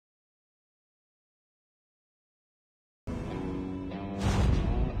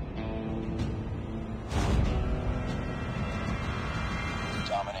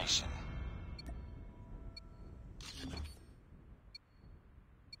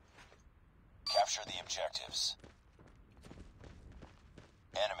Capture the objectives.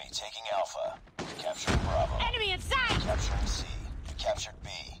 Enemy taking Alpha. We captured Bravo. Enemy in sight! Capturing C. We captured B.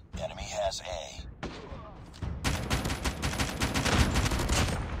 Enemy has A.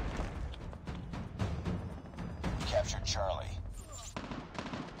 We captured Charlie.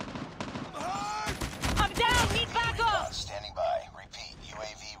 I'm down! Need UAV backup! recon standing by. Repeat,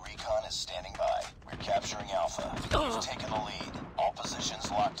 UAV recon is standing by. We're capturing Alpha. We've taken the lead. All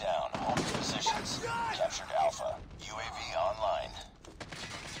positions locked down. Hold your positions. Captured Alpha. UAV online.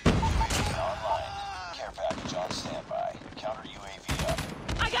 UAV online. Care package on standby. Counter UAV up.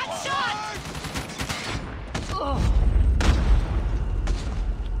 I got shot!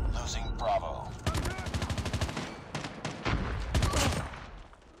 Losing Bravo.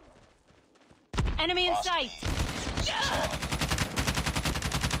 Enemy in Lost sight! B. Losing Charlie.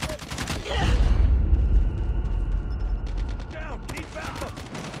 Down! Need backup!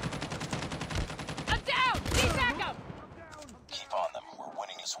 I'm down! Need backup! Keep on them. We're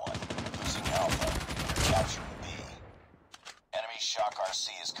winning this one. Losing Alpha. We're capturing B. Enemy Shock RC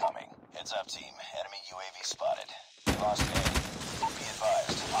is coming. Heads up, team. Enemy UAV spotted. We lost A. Be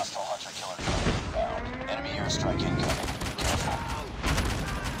advised. Hostile hunter-killer drone inbound. Enemy airstrike incoming. Be careful.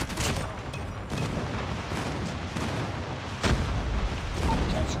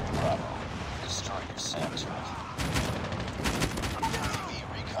 Capturing Bravo. We destroyed your SAM turret. UAV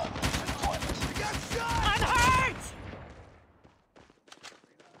recon ready for deployment. I'm hurt!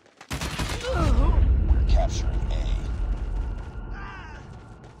 We're capturing A.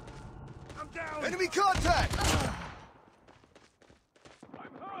 I'm down! Enemy contact! I'm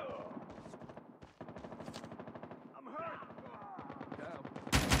hurt! I'm hurt! Down.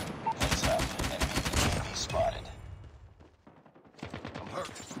 Heads up. Enemy UAV spotted. I'm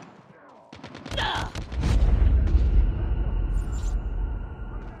hurt.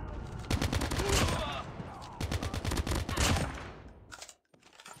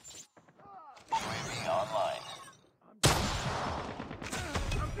 UAV online.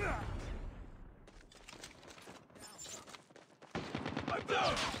 I'm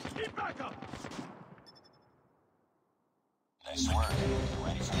down! Need backup! Nice work. Get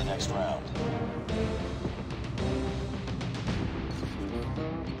ready for the next round.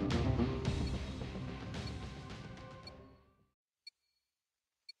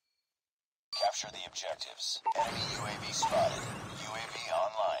 Capture the objectives. Enemy UAV spotted. UAV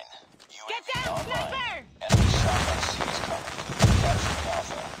online. UAV Get down, online. sniper! Enemy shot RC is coming. Capturing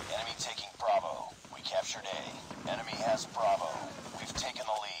Alpha. Enemy taking Bravo. We captured A. Enemy has Bravo. We've taken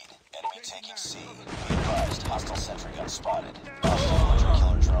the lead. Enemy taking C. Be advised, hostile sentry gun spotted. Hostile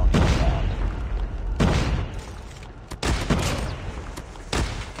hunter-killer drone inbound.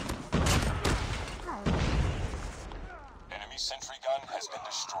 Enemy sentry gun has been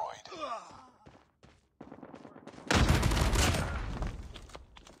destroyed.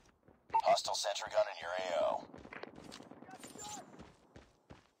 Hostile sentry gun in your AO.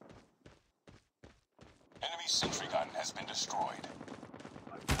 Enemy sentry gun has been destroyed.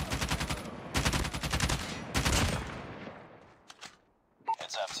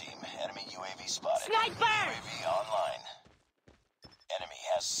 Heads up, team. Enemy UAV spotted. Sniper! UAV online. Enemy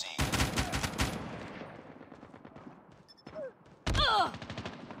has C.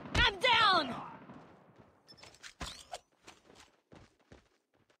 I'm down!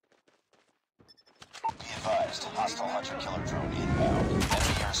 Be advised, hostile hunter-killer drone inbound.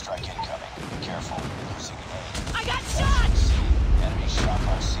 Enemy airstrike incoming. Be careful. Losing A. I got shot! C. Enemy Shock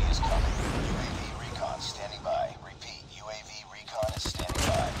RC is coming. UAV recon standing by. Repeat, UAV recon is standing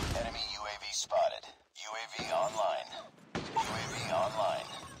by. Enemy UAV spotted. UAV online. UAV online.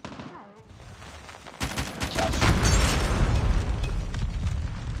 Capture.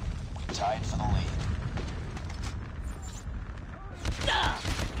 We tied for the lead.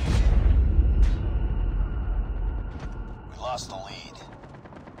 We lost the lead.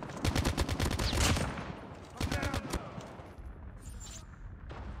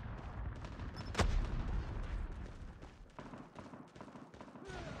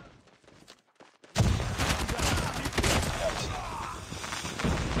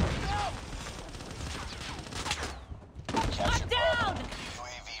 I'm down!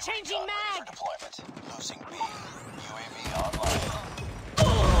 UAV Changing recon ready mag. for deployment. Losing B. UAV online.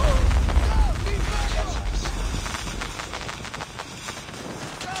 Capturing C.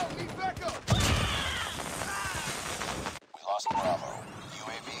 No, need backup! We lost Bravo.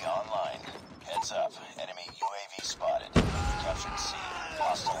 UAV online. Heads up. Enemy UAV spotted. Captured C.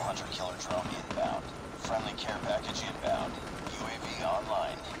 Hostile hunter-killer drone inbound. Friendly care package inbound. UAV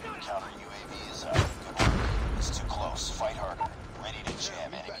online. Counter UAV is up. Good work. It's too close. Fight harder. Ready to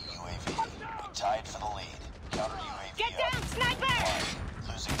jam enemy UAV. We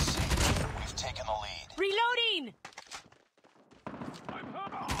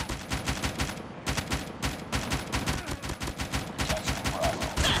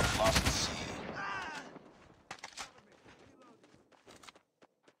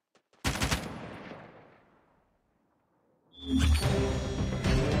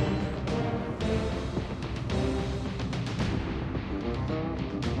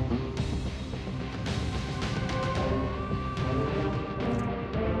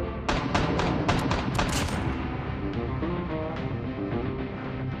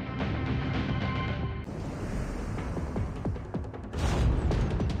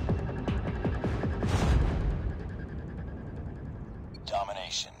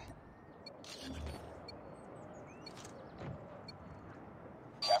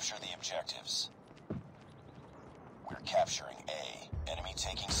objectives. We're capturing A. Enemy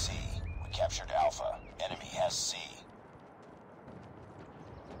taking C. We captured Alpha. Enemy has C.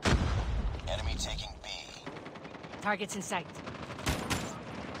 Enemy taking B. Targets in sight.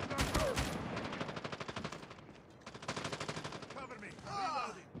 Cover me.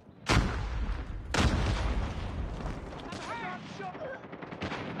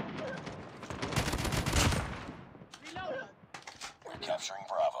 Reloading. We're capturing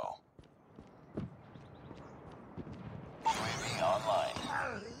Bravo. UAV online.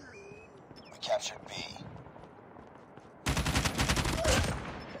 We captured B.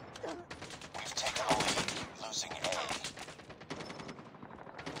 We've taken the lead, losing A.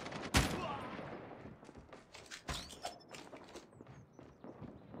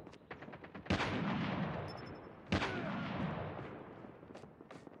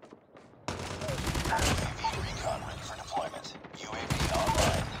 UAV recon ready for deployment. UAV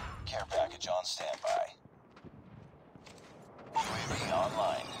online. Care package on standby. UAV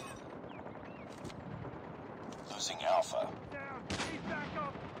online. Losing Alpha. Down. Need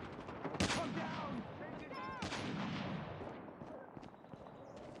backup. Come down.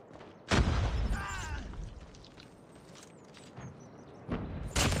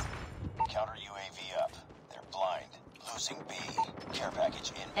 Counter UAV up. They're blind. Losing B. Care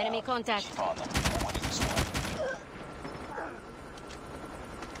package inbound. Enemy contact. Keep on them. They're winning this one.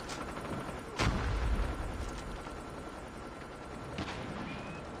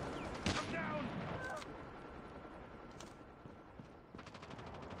 Come down.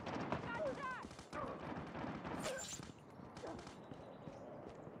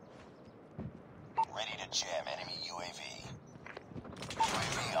 Ready to jam enemy UAV.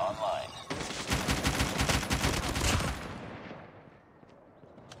 UAV online.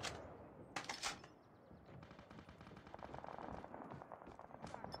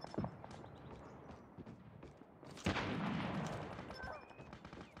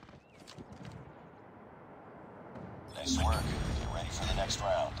 Nice work. Get ready for the next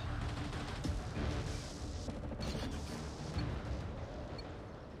round.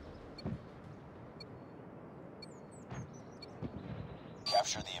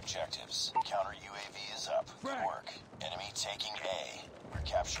 Capture the objectives. Counter UAV is up. Good work. Enemy taking A. We're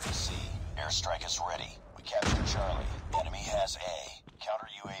capturing C. Airstrike is ready. We captured Charlie. Enemy has A. Counter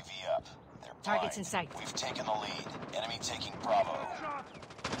UAV up. They're blind. Targets in sight. We've taken the lead. Enemy taking Bravo. Shot.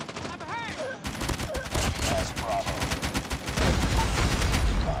 I'm hurt! Enemy has Bravo.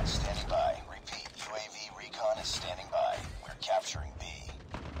 Recon standing by. Repeat. UAV recon is standing by. We're capturing B.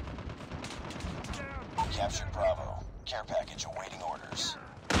 Down. We captured Bravo. Care package awaiting orders.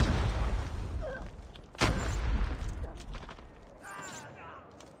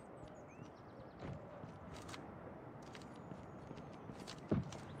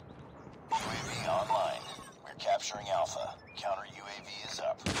 UAV online. We're capturing Alpha. Counter UAV is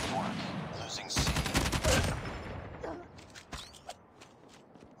up. Good work. Losing C.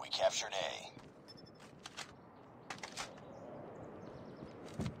 We captured A.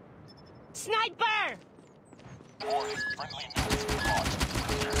 Sniper! Warning, friendly nuke launched.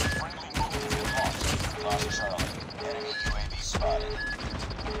 Friendly nuke launched. Lost Charlie. Enemy UAV spotted.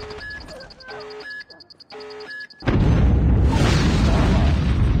 Online.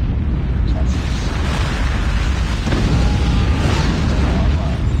 Capture C.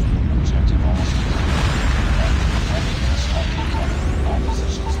 Online. Objective almost complete. Friendly airstrike incoming. All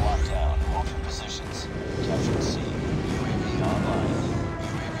positions locked down. Hold your positions. Captured C. UAV online.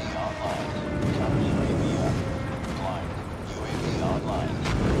 UAV online. Counter UAV up. Blind. UAV online.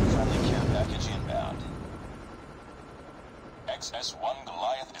 Friendly care package inbound. XS-1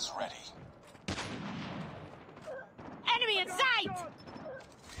 Goliath is ready. Enemy in sight!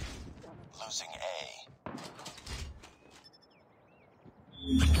 Losing A.